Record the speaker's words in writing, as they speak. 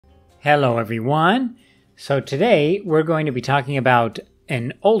Hello everyone! So today we're going to be talking about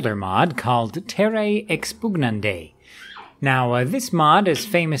an older mod called Terrae Expugnandae. Now this mod is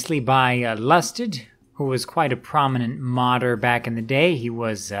famously by Lusted, who was quite a prominent modder back in the day. He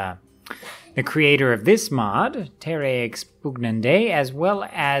was the creator of this mod, Terrae Expugnandae, as well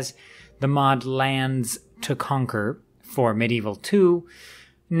as the mod Lands to Conquer for Medieval 2.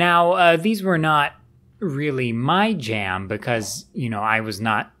 Now these were not really my jam because, I was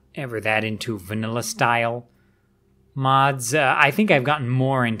not ever that into vanilla style mods. I think I've gotten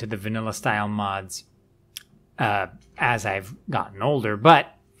more into the vanilla style mods as I've gotten older.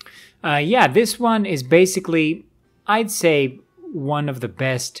 But yeah, this one is basically, I'd say, one of the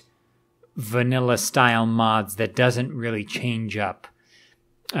best vanilla style mods that doesn't really change up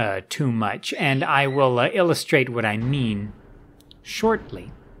too much. And I will illustrate what I mean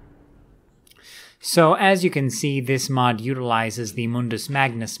shortly. So as you can see, this mod utilizes the Mundus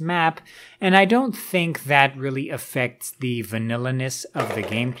Magnus map, and I don't think that really affects the vanilla-ness of the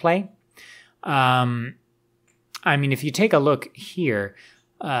gameplay. I mean, if you take a look here,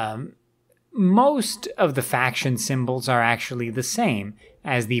 most of the faction symbols are actually the same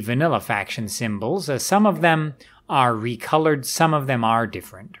as the vanilla faction symbols. Some of them are recolored, some of them are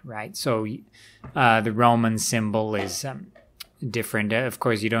different, right? So the Roman symbol is different. Of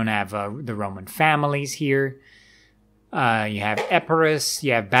course, you don't have the Roman families here. You have Epirus,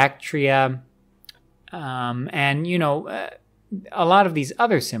 you have Bactria, and, a lot of these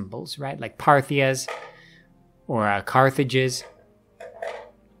other symbols, right? Like Parthias, or Carthages,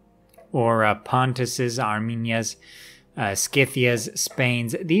 or Pontuses, Armenias, Scythias,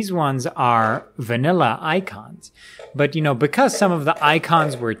 Spains. These ones are vanilla icons. But, because some of the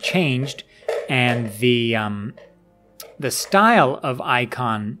icons were changed and the style of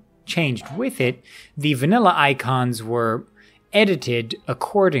icon changed with it, the vanilla icons were edited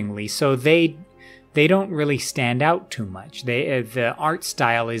accordingly, so they don't really stand out too much. The art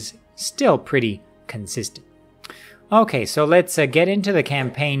style is still pretty consistent. Okay, so let's get into the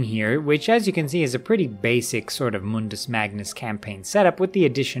campaign here, which, as you can see, is a pretty basic sort of Mundus Magnus campaign setup, with the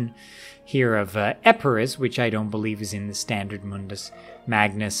addition here of Epirus, which I don't believe is in the standard Mundus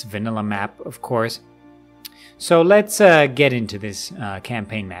Magnus vanilla map, of course. So let's get into this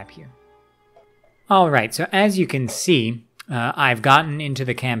campaign map here. Alright, so as you can see, I've gotten into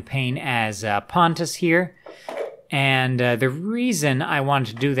the campaign as Pontus here. And the reason I want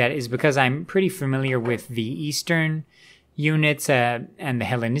to do that is because I'm pretty familiar with the Eastern units and the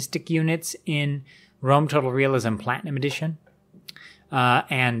Hellenistic units in Rome Total Realism Platinum Edition.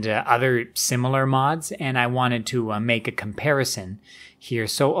 And other similar mods. And I wanted to make a comparison here.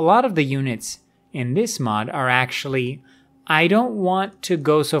 So a lot of the units in this mod are actually, I don't want to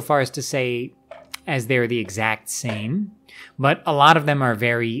go so far as to say as they're the exact same, but a lot of them are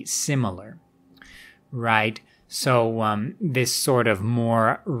very similar, right? So this sort of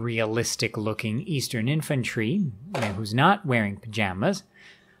more realistic looking Eastern infantry, who's not wearing pajamas,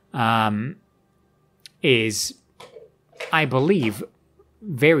 is, I believe,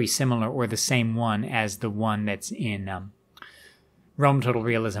 very similar or the same one as the one that's in Rome Total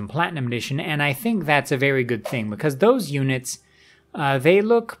Realism Platinum Edition, and I think that's a very good thing, because those units, they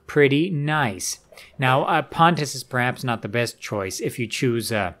look pretty nice. Now, Pontus is perhaps not the best choice. If you choose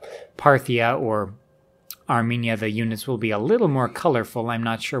Parthia or Armenia, the units will be a little more colorful. I'm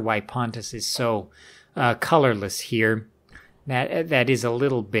not sure why Pontus is so colorless here. That is a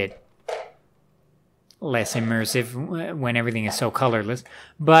little bit less immersive when everything is so colorless,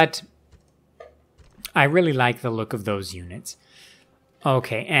 but I really like the look of those units.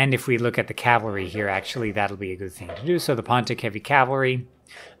 Okay, and if we look at the cavalry here, actually, that'll be a good thing to do. So the Pontic Heavy Cavalry,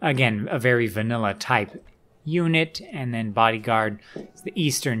 again, a very vanilla type unit, and then Bodyguard, the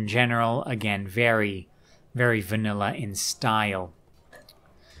Eastern General, again, very, very vanilla in style.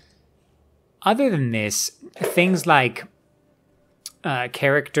 Other than this, things like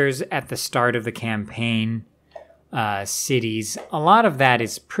characters at the start of the campaign, cities, a lot of that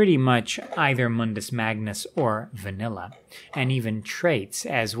is pretty much either Mundus Magnus or vanilla, and even traits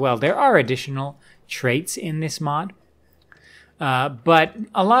as well. There are additional traits in this mod, but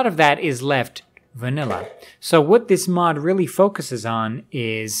a lot of that is left vanilla. So what this mod really focuses on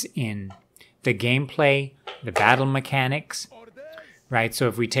is in the gameplay, the battle mechanics, right? So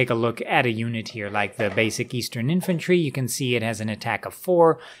if we take a look at a unit here, like the basic Eastern Infantry, you can see it has an attack of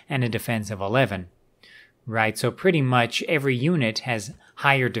 4 and a defense of 11. Right, so pretty much every unit has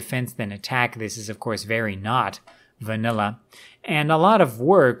higher defense than attack. This is, of course, very not vanilla. And a lot of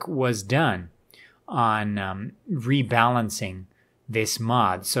work was done on rebalancing this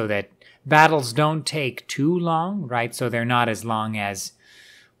mod so that battles don't take too long, right? So they're not as long as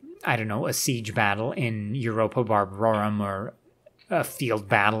I don't know, a siege battle in Europa Barbarorum or a field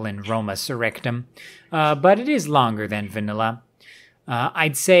battle in Roma Surrectum. But it is longer than vanilla.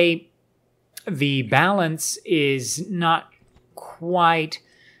 I'd say the balance is not quite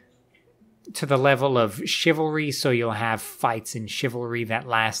to the level of chivalry, so you'll have fights in chivalry that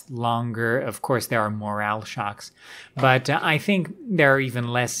last longer. Of course, there are morale shocks, but I think there are even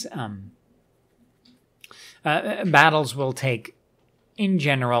less battles will take, in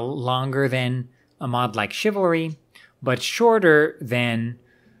general, longer than a mod like chivalry, but shorter than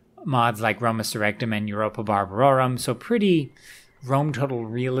mods like Roma Surrectum and Europa Barbarorum, so pretty Rome Total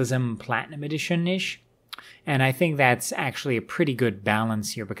Realism Platinum Edition-ish. And I think that's actually a pretty good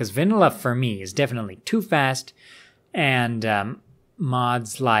balance here, because vanilla for me is definitely too fast, and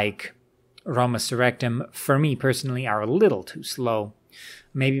mods like Roma Surrectum for me personally are a little too slow.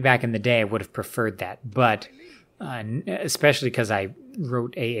 Maybe back in the day I would have preferred that, but especially because I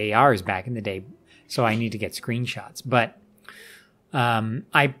wrote AARs back in the day, so I need to get screenshots. But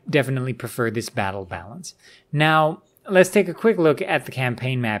I definitely prefer this battle balance. Now, let's take a quick look at the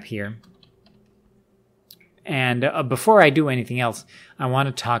campaign map here. And before I do anything else, I want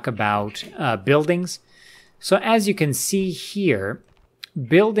to talk about buildings. So as you can see here,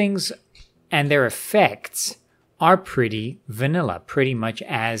 buildings and their effects are pretty vanilla, pretty much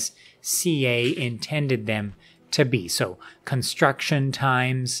as CA intended them to be. So construction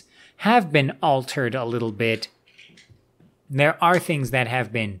times have been altered a little bit. There are things that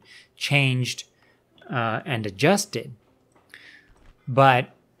have been changed and adjusted.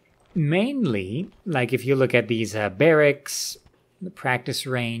 But mainly, like if you look at these barracks, the practice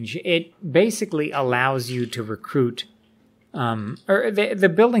range, it basically allows you to recruit, or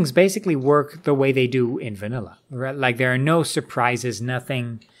the buildings basically work the way they do in vanilla. Right? Like there are no surprises,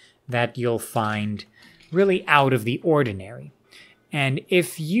 nothing that you'll find really out of the ordinary. And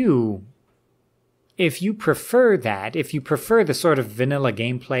if you prefer that, if you prefer the sort of vanilla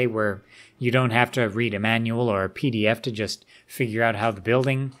gameplay where you don't have to read a manual or a PDF to just figure out how the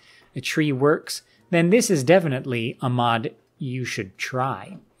building a tree works, then this is definitely a mod you should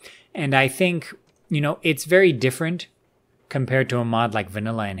try. And I think, it's very different compared to a mod like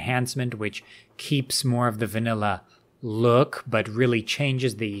Vanilla Enhancement, which keeps more of the vanilla look, but really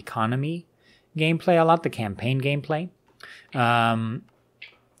changes the economy gameplay a lot, the campaign gameplay.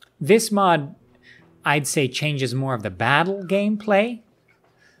 This mod, I'd say, changes more of the battle gameplay,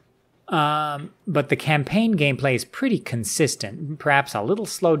 but the campaign gameplay is pretty consistent. Perhaps a little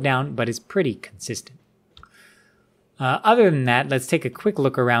slowed down, but is pretty consistent. Other than that, let's take a quick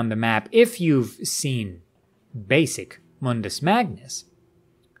look around the map. If you've seen basic Mundus Magnus,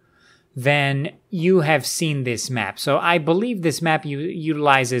 then you have seen this map. So I believe this map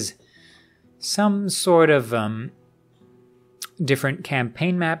utilizes some sort of different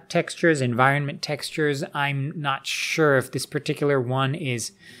campaign map textures, environment textures. I'm not sure if this particular one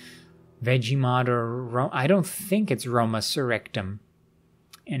is Vegemod or I don't think it's Roma Surrectum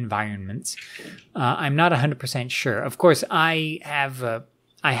environments. I'm not 100% sure. Of course, I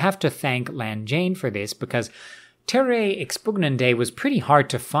have to thank Lanjane for this, because Terrae Expugnandae was pretty hard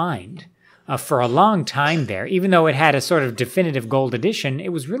to find for a long time there. Even though it had a sort of definitive gold edition, it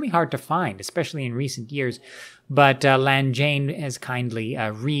was really hard to find, especially in recent years. But Lanjane has kindly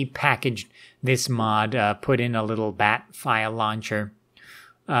repackaged this mod, put in a little bat file launcher,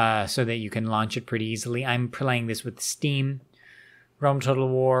 so that you can launch it pretty easily. I'm playing this with Steam, Rome Total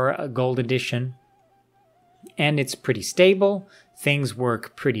War Gold Edition, and it's pretty stable. Things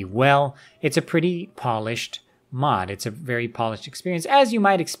work pretty well. It's a pretty polished mod. It's a very polished experience, as you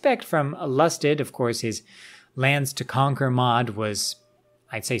might expect from Lusted. Of course, his Lands to Conquer mod was,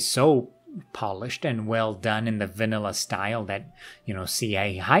 I'd say, so polished and well done in the vanilla style that,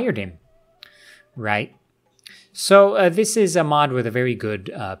 CA hired him, right? So this is a mod with a very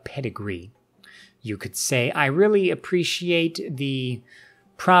good pedigree, you could say. I really appreciate the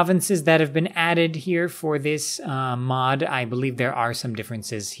provinces that have been added here for this mod. I believe there are some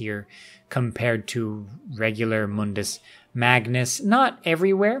differences here compared to regular Mundus Magnus. Not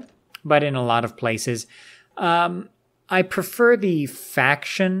everywhere, but in a lot of places. I prefer the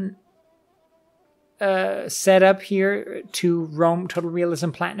faction setup here to Rome Total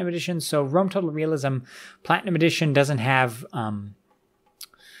Realism Platinum Edition. So Rome Total Realism Platinum Edition doesn't have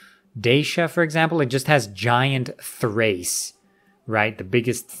Dacia, for example. It just has giant Thrace, right? The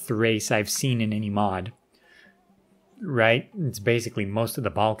biggest Thrace I've seen in any mod, right? It's basically most of the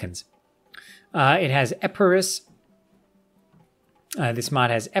Balkans. It has Epirus. This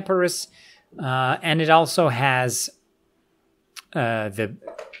mod has Epirus, and it also has the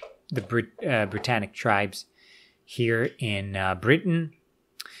Britannic tribes here in Britain.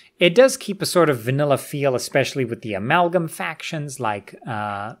 It does keep a sort of vanilla feel, especially with the amalgam factions like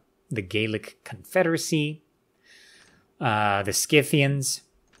the Gaelic Confederacy, the Scythians,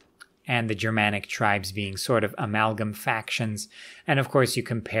 and the Germanic tribes being sort of amalgam factions. And of course you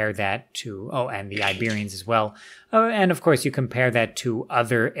compare that to, and the Iberians as well. And of course you compare that to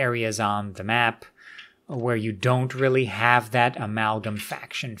other areas on the map where you don't really have that amalgam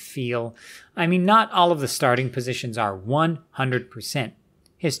faction feel. I mean, not all of the starting positions are 100%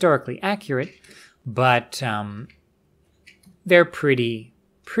 historically accurate, but they're pretty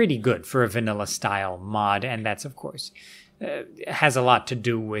good for a vanilla style mod, and that's of course has a lot to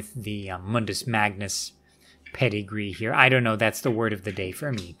do with the Mundus Magnus pedigree here. I don't know, that's the word of the day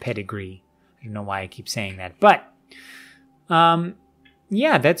for me, pedigree. I don't know why I keep saying that, but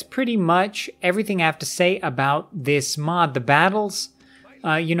yeah, that's pretty much everything I have to say about this mod. The battles,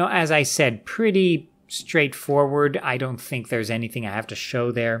 as I said, pretty straightforward. I don't think there's anything I have to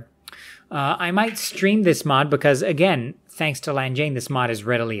show there. I might stream this mod because, again, thanks to Lanjane, this mod is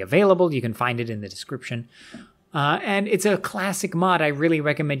readily available. You can find it in the description. And it's a classic mod. I really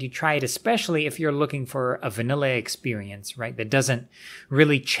recommend you try it, especially if you're looking for a vanilla experience, right? That doesn't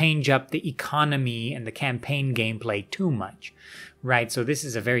really change up the economy and the campaign gameplay too much, right? So this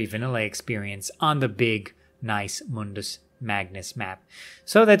is a very vanilla experience on the big, nice Mundus Magnus map.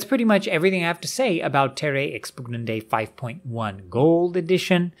 So that's pretty much everything I have to say about Terrae Expugnandae 5.1 Gold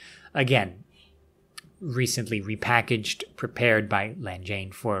Edition. Again, recently repackaged, prepared by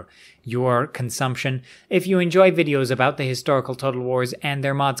Lanjane for your consumption. If you enjoy videos about the historical Total Wars and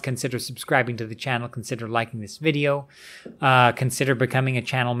their mods, consider subscribing to the channel, consider liking this video, consider becoming a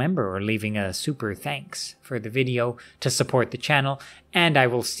channel member or leaving a super thanks for the video to support the channel, and I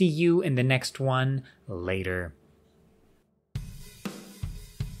will see you in the next one later.